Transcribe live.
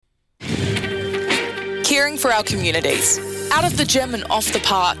caring for our communities, out of the gym and off the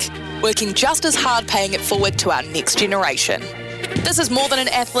park, working just as hard paying it forward to our next generation. This is More Than an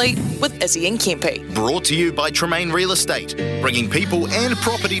Athlete with Izzy and Kempe. Brought to you by Tremaine Real Estate, bringing people and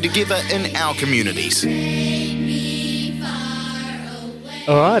property together in our communities.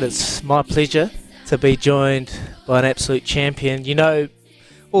 All right, it's my pleasure to be joined by an absolute champion. You know,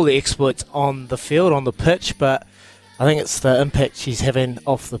 all the exploits on the field, on the pitch, but I think it's the impact she's having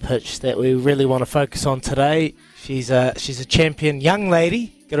off the pitch that we really want to focus on today. She's a champion young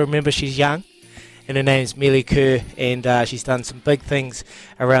lady. Got to remember she's young. And her name's Melie Kerr, and she's done some big things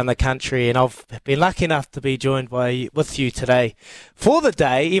around the country. And I've been lucky enough to be joined with you today for the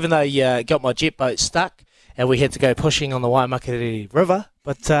day, even though you got my jet boat stuck and we had to go pushing on the Waimakariri River.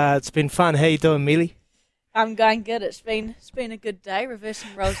 But it's been fun. How you doing, Melie? I'm going good. It's been a good day,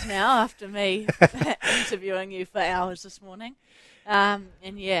 reversing roles now after me interviewing you for hours this morning. And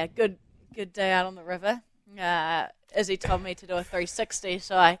yeah, good day out on the river. Izzy told me to do a 360,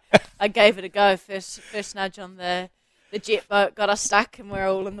 so I gave it a go. First nudge on the jet boat got us stuck, and we're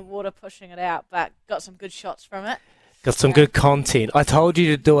all in the water pushing it out, but got some good shots from it. Got some good content. I told you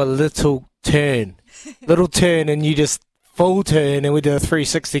to do a little turn, and you just full turn, and we did a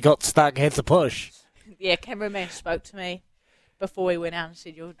 360, got stuck, had to push. Yeah, cameraman spoke to me before we went out and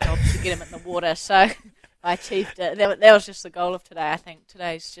said your job is to get him in the water, so I achieved it. That was just the goal of today. I think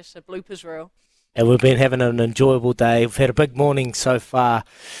today's just a bloopers reel. And we've been having an enjoyable day. We've had a big morning so far.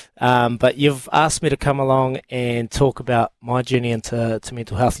 But you've asked me to come along and talk about my journey into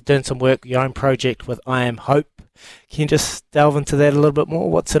mental health. You're doing some work, your own project with I Am Hope. Can you just delve into that a little bit more?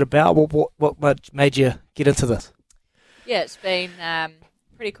 What's it about? What made you get into this? Yeah, it's been a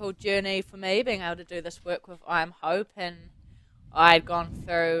pretty cool journey for me, being able to do this work with I Am Hope. And I'd gone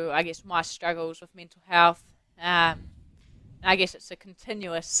through, I guess, my struggles with mental health. I guess it's a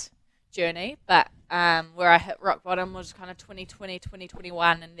continuous journey, but where I hit rock bottom was kind of 2020,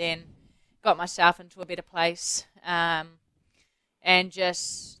 2021, and then got myself into a better place, and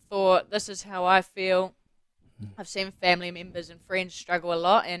just thought, this is how I feel. I've seen family members and friends struggle a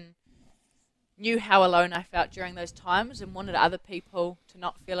lot, and knew how alone I felt during those times, and wanted other people to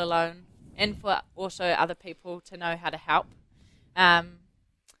not feel alone, and for also other people to know how to help.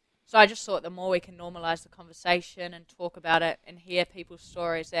 So I just thought the more we can normalise the conversation and talk about it and hear people's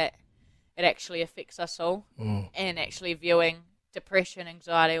stories, that it actually affects us all, and actually viewing depression,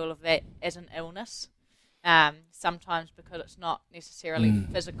 anxiety, all of that as an illness. Sometimes because it's not necessarily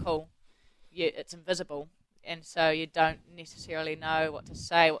physical, it's invisible, and so you don't necessarily know what to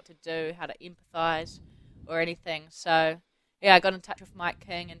say, what to do, how to empathise or anything. So yeah, I got in touch with Mike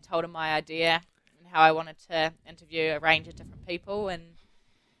King and told him my idea and how I wanted to interview a range of different people, and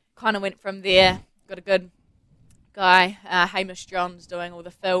kind of went from there. Got a good guy, Hamish John's doing all the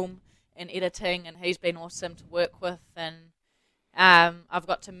film and editing, and he's been awesome to work with, and I've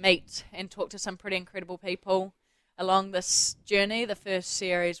got to meet and talk to some pretty incredible people along this journey. The first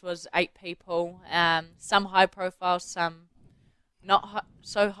series was 8 people, some high profile, some not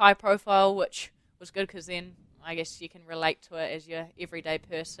so high profile, which was good because then I guess you can relate to it as your everyday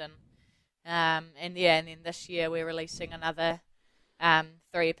person. And then this year we're releasing another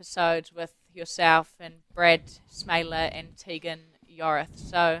 3 episodes with yourself and Brad Smaler and Tegan Yorith.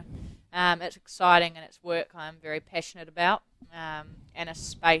 So it's exciting, and it's work I'm very passionate about, and a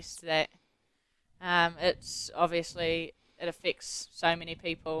space that it's obviously, it affects so many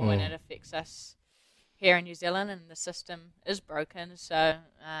people, and it affects us here in New Zealand, and the system is broken. So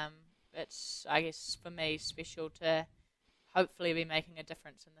it's, I guess, for me, special to hopefully be making a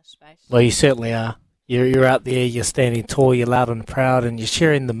difference in this space. Well, you certainly are. You're out there, you're standing tall, you're loud and proud, and you're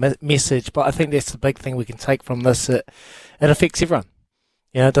sharing the message. But I think that's the big thing we can take from this. It affects everyone.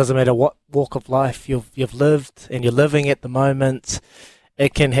 You know, it doesn't matter what walk of life you've lived and you're living at the moment.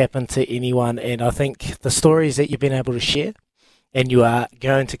 It can happen to anyone, and I think the stories that you've been able to share, and you are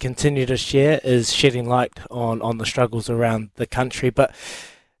going to continue to share, is shedding light on the struggles around the country. But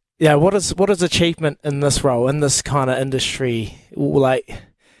yeah, what is achievement in this role, in this kind of industry? Like,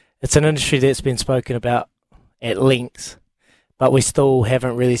 it's an industry that's been spoken about at length, but we still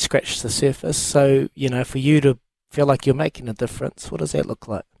haven't really scratched the surface. So, you know, for you to feel like you're making a difference, what does that look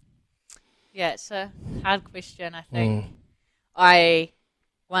like? Yeah, it's a hard question, I think. I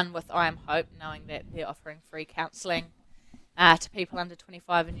won with I Am Hope, knowing that they're offering free counselling to people under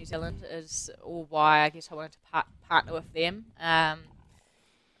 25 in New Zealand, is all why I guess I wanted to partner with them.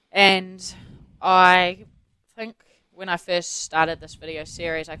 And I think when I first started this video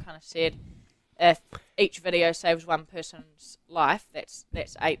series, I kind of said, if each video saves one person's life, that's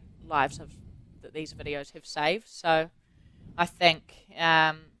 8 lives that these videos have saved. So I think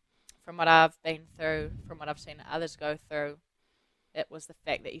from what I've been through, from what I've seen others go through, it was the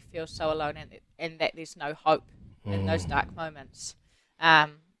fact that you feel so alone and that there's no hope in those dark moments.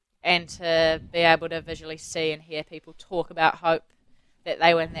 And to be able to visually see and hear people talk about hope, that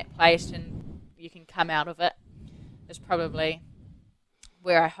they were in that place and you can come out of it, is probably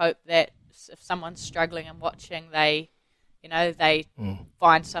where I hope that if someone's struggling and watching, they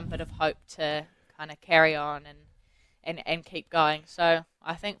find some bit of hope to kind of carry on and keep going. So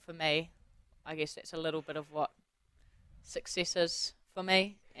I think for me, I guess that's a little bit of what success is for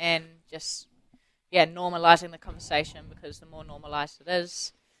me, and just normalising the conversation, because the more normalised it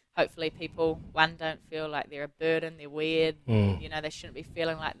is, hopefully people, one, don't feel like they're a burden, they're weird, they shouldn't be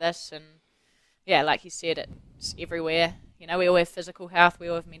feeling like this. And like you said, it's everywhere. We all have physical health, we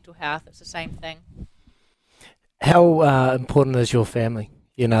all have mental health, it's the same thing. How important is your family?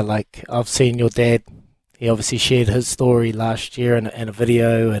 Like I've seen your dad, he obviously shared his story last year in a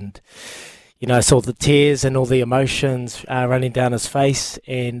video, and I saw the tears and all the emotions running down his face,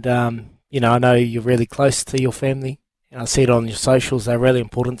 and I know you're really close to your family, and I see it on your socials, they're really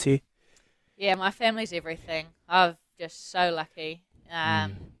important to you. Yeah, my family's everything. I'm just so lucky.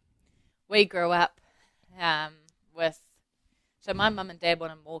 We grew up so my mum and dad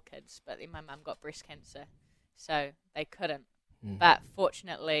wanted more kids, but then my mum got breast cancer, so they couldn't. But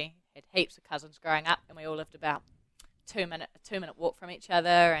fortunately, had heaps of cousins growing up, and we all lived about a 2-minute walk from each other,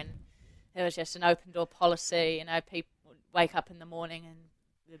 and it was just an open door policy. People would wake up in the morning and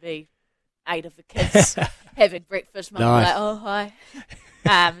there'd be 8 of the kids having breakfast. Mum would be like, oh, hi.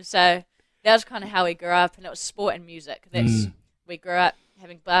 So that was kind of how we grew up, and it was sport and music. We grew up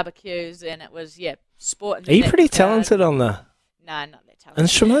having barbecues, and it was, sport and music. Are you pretty talented on the No, not that talented.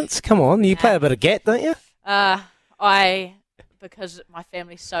 instruments? Come on, you play a bit of gat, don't you? Because my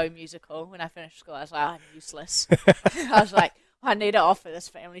family's so musical, when I finished school, I was like, I'm useless. I was like, I need to offer this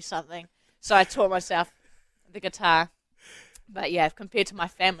family something. So I taught myself the guitar. But compared to my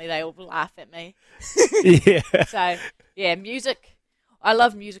family, they all laugh at me. So, music. I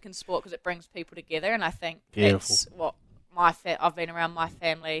love music and sport because it brings people together, and I think that's what I've been around my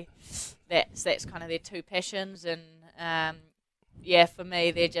family. That's kind of their two passions, and for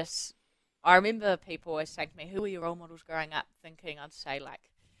me, they're just. I remember people always saying to me, "Who were your role models growing up?" Thinking I'd say like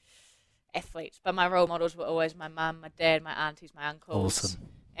athletes, but my role models were always my mum, my dad, my aunties, my uncles, awesome,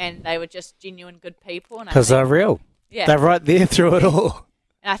 and they were just genuine good people. Because they're real. Yeah, they're right there through it all.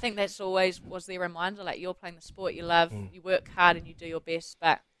 And I think that's always was their reminder, like you're playing the sport you love, you work hard and you do your best,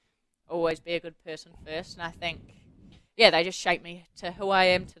 but always be a good person first. And I think, they just shaped me to who I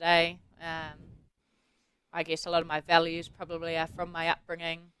am today. I guess a lot of my values probably are from my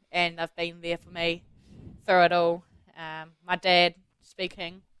upbringing, and they've been there for me through it all. My dad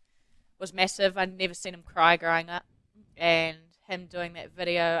speaking was massive. I'd never seen him cry growing up, and him doing that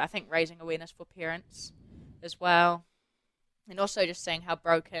video, I think raising awareness for parents as well, and also just seeing how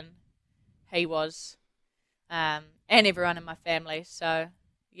broken he was, and everyone in my family. So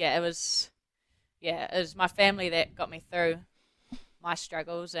it was my family that got me through my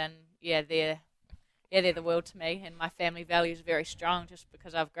struggles, and they're the world to me, and my family values are very strong just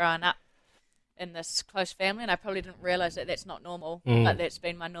because I've grown up in this close family, and I probably didn't realise that that's not normal, but that's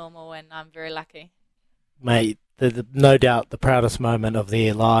been my normal, and I'm very lucky. Mate, no doubt the proudest moment of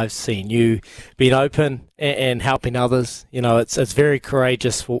their lives, seeing you being open and helping others. It's very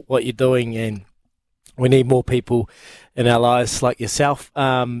courageous for what you're doing, and we need more people in our lives like yourself.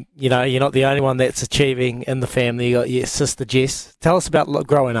 You're not the only one that's achieving in the family. You got your sister Jess. Tell us about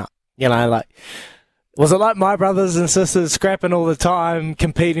growing up. Was it like my brothers and sisters scrapping all the time,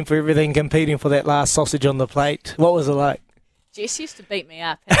 competing for everything, competing for that last sausage on the plate? What was it like? Jess used to beat me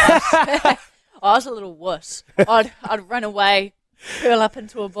up. I was a little wuss. I'd run away, curl up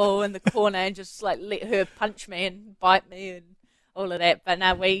into a ball in the corner and just let her punch me and bite me and all of that. But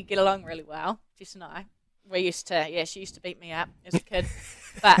no, we get along really well, Jess and I. She used to beat me up as a kid.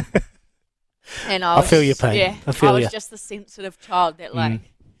 I feel your pain. Yeah, I was just the sensitive child that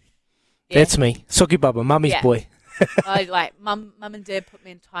That's me. Suki Baba, mummy's boy. Mum and Dad put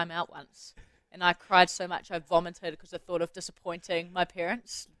me in time out once, and I cried so much I vomited because the thought of disappointing my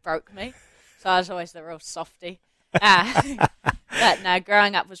parents broke me. So I was always the real softie. But no,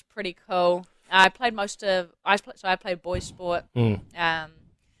 growing up was pretty cool. I played I played boys sport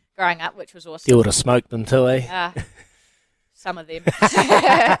growing up, which was awesome. You would have smoked them too, eh? Some of them.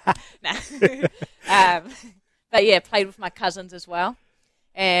 But played with my cousins as well.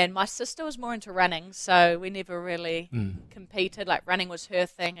 And my sister was more into running, so we never really competed. Like running was her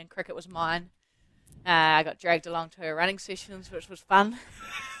thing and cricket was mine. I got dragged along to her running sessions, which was fun.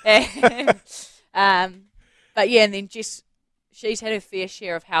 And then Jess she's had her fair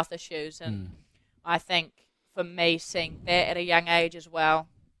share of health issues, and I think for me, seeing that at a young age as well,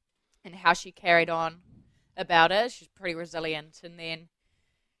 and how she carried on about it, she's pretty resilient. And then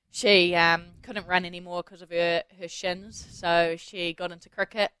she couldn't run anymore because of her shins, so she got into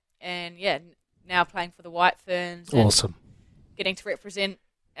cricket, and now playing for the White Ferns. Awesome. Getting to represent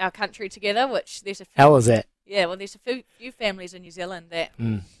our country together, which there's a few, How was that? Yeah, well, there's a few families in New Zealand that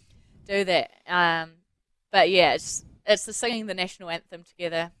do that. But yeah, it's the singing the national anthem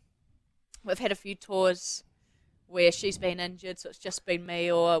together. We've had a few tours where she's been injured, so it's just been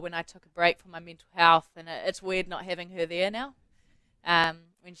me, or when I took a break from my mental health, and it's weird not having her there now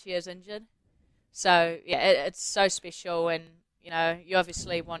when she is injured. So yeah, it's so special, and you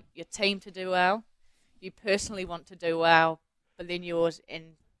obviously want your team to do well, you personally want to do well, but then yours,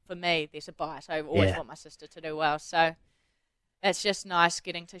 and for me, there's a bias. I always want my sister to do well, so it's just nice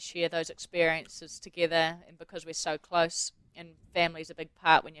getting to share those experiences together, and because we're so close, and family's a big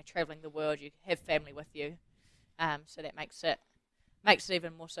part when you're travelling the world, you have family with you. So that makes it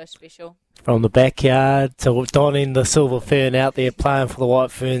even more so special. From the backyard to donning the silver fern out there playing for the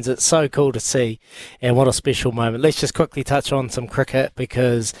White Ferns, it's so cool to see, and what a special moment. Let's just quickly touch on some cricket,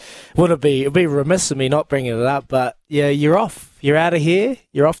 because it'd be remiss of me not bringing it up, but yeah, you're off. You're out of here,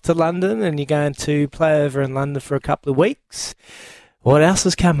 you're off to London, and you're going to play over in London for a couple of weeks. What else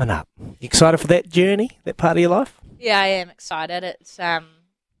is coming up? You excited for that journey, that part of your life? Yeah, I am excited. It's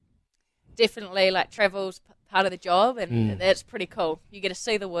definitely like travel's part of the job, and that's pretty cool. You get to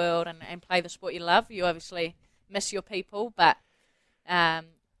see the world and play the sport you love. You obviously miss your people, but I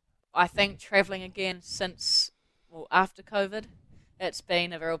think travelling again after COVID, it's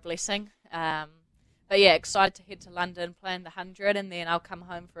been a real blessing. But yeah, excited to head to London, playing the 100, and then I'll come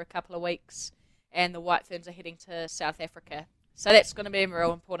home for a couple of weeks, and the White Ferns are heading to South Africa. So that's going to be a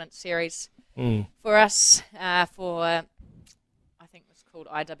real important series for us, for I think it's called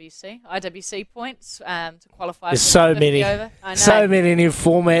IWC points to qualify. There's for so 50 many, over. I know. so many new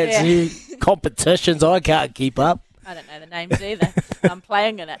formats, new competitions. I can't keep up. I don't know the names either. I'm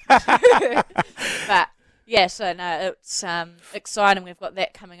playing in it. But yeah, so no, it's exciting. We've got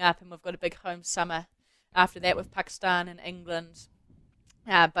that coming up, and we've got a big home summer after that with Pakistan and England,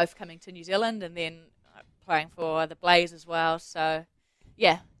 both coming to New Zealand, and then playing for the Blaze as well. So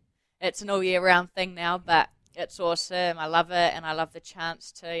yeah, it's an all year round thing now, but it's awesome. I love it, and I love the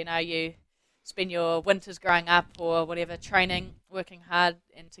chance to, you spend your winters growing up or whatever training, working hard,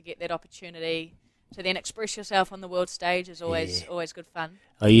 and to get that opportunity to then express yourself on the world stage is always good fun.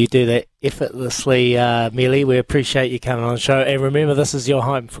 Oh, you do that effortlessly, Melie. We appreciate you coming on the show. And remember, this is your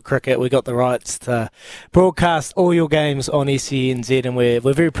home for cricket. We got the rights to broadcast all your games on SENZ, and we're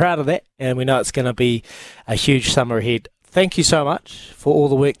very proud of that. And we know it's going to be a huge summer ahead. Thank you so much for all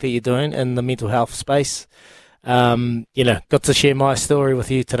the work that you're doing in the mental health space. Got to share my story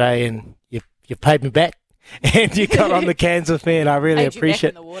with you today, and you've paid me back. And you got on the cans with me, and I really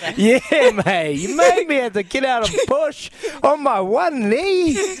appreciate it. Yeah, mate. You made me have to get out and push on my one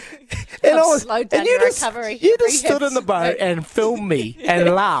knee. And slowed down your recovery. You just stood in the boat and filmed me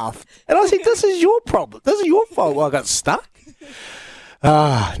and laughed. And I said, this is your problem. This is your fault. Well, I got stuck. It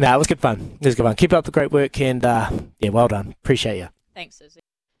was good fun. It was good fun. Keep up the great work, and well done. Appreciate you. Thanks, Izzy.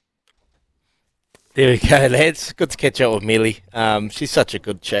 There we go, lads. Good to catch up with Melie. She's such a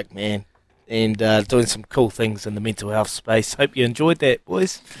good chick, man. And doing some cool things in the mental health space. Hope you enjoyed that,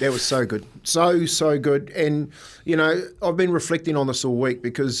 boys. That was so good. So good. And, I've been reflecting on this all week,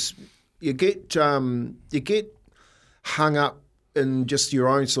 because you get hung up in just your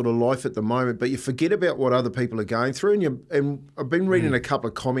own sort of life at the moment, but you forget about what other people are going through. And I've been reading a couple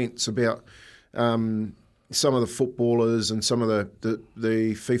of comments about some of the footballers and some of the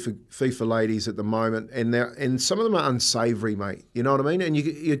FIFA ladies at the moment, and some of them are unsavoury, mate. You know what I mean? And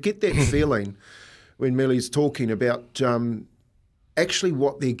you get that feeling when Melie's talking about actually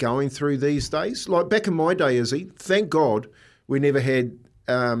what they're going through these days. Like back in my day, Izzy, thank God we never had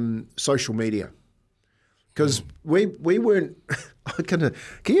social media, because we weren't. Could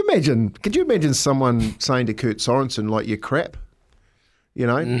you imagine someone saying to Kurt Sorensen, like, "You're crap"? And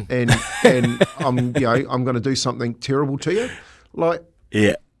I'm going to do something terrible to you. Like,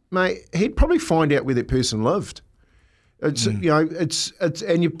 yeah, mate, he'd probably find out where that person lived. It's and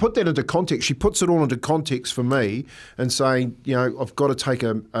you put that into context. She puts it all into context for me, and saying, I've got to take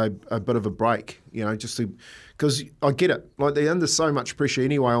a bit of a break. Because I get it. Like, they're under so much pressure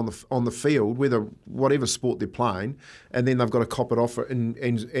anyway on the field, whatever sport they're playing, and then they've got to cop it off and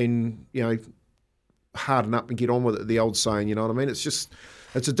harden up and get on with it, the old saying, you know what I mean? It's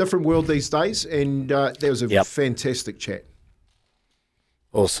a different world these days, and there was a fantastic chat.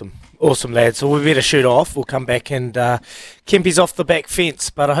 Awesome, lads. So we better shoot off. We'll come back and Kempy's off the back fence.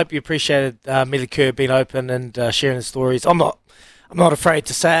 But I hope you appreciated Melie Kerr being open and sharing his stories. I'm not afraid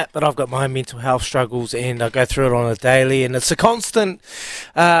to say it, but I've got my own mental health struggles and I go through it on a daily. And it's a constant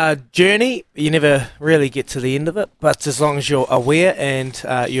journey. You never really get to the end of it. But as long as you're aware and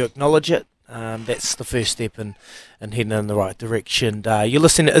you acknowledge it, that's the first step in heading in the right direction. You're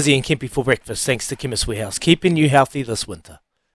listening to Izzy and Kempy for breakfast. Thanks to Chemist Warehouse, keeping you healthy this winter.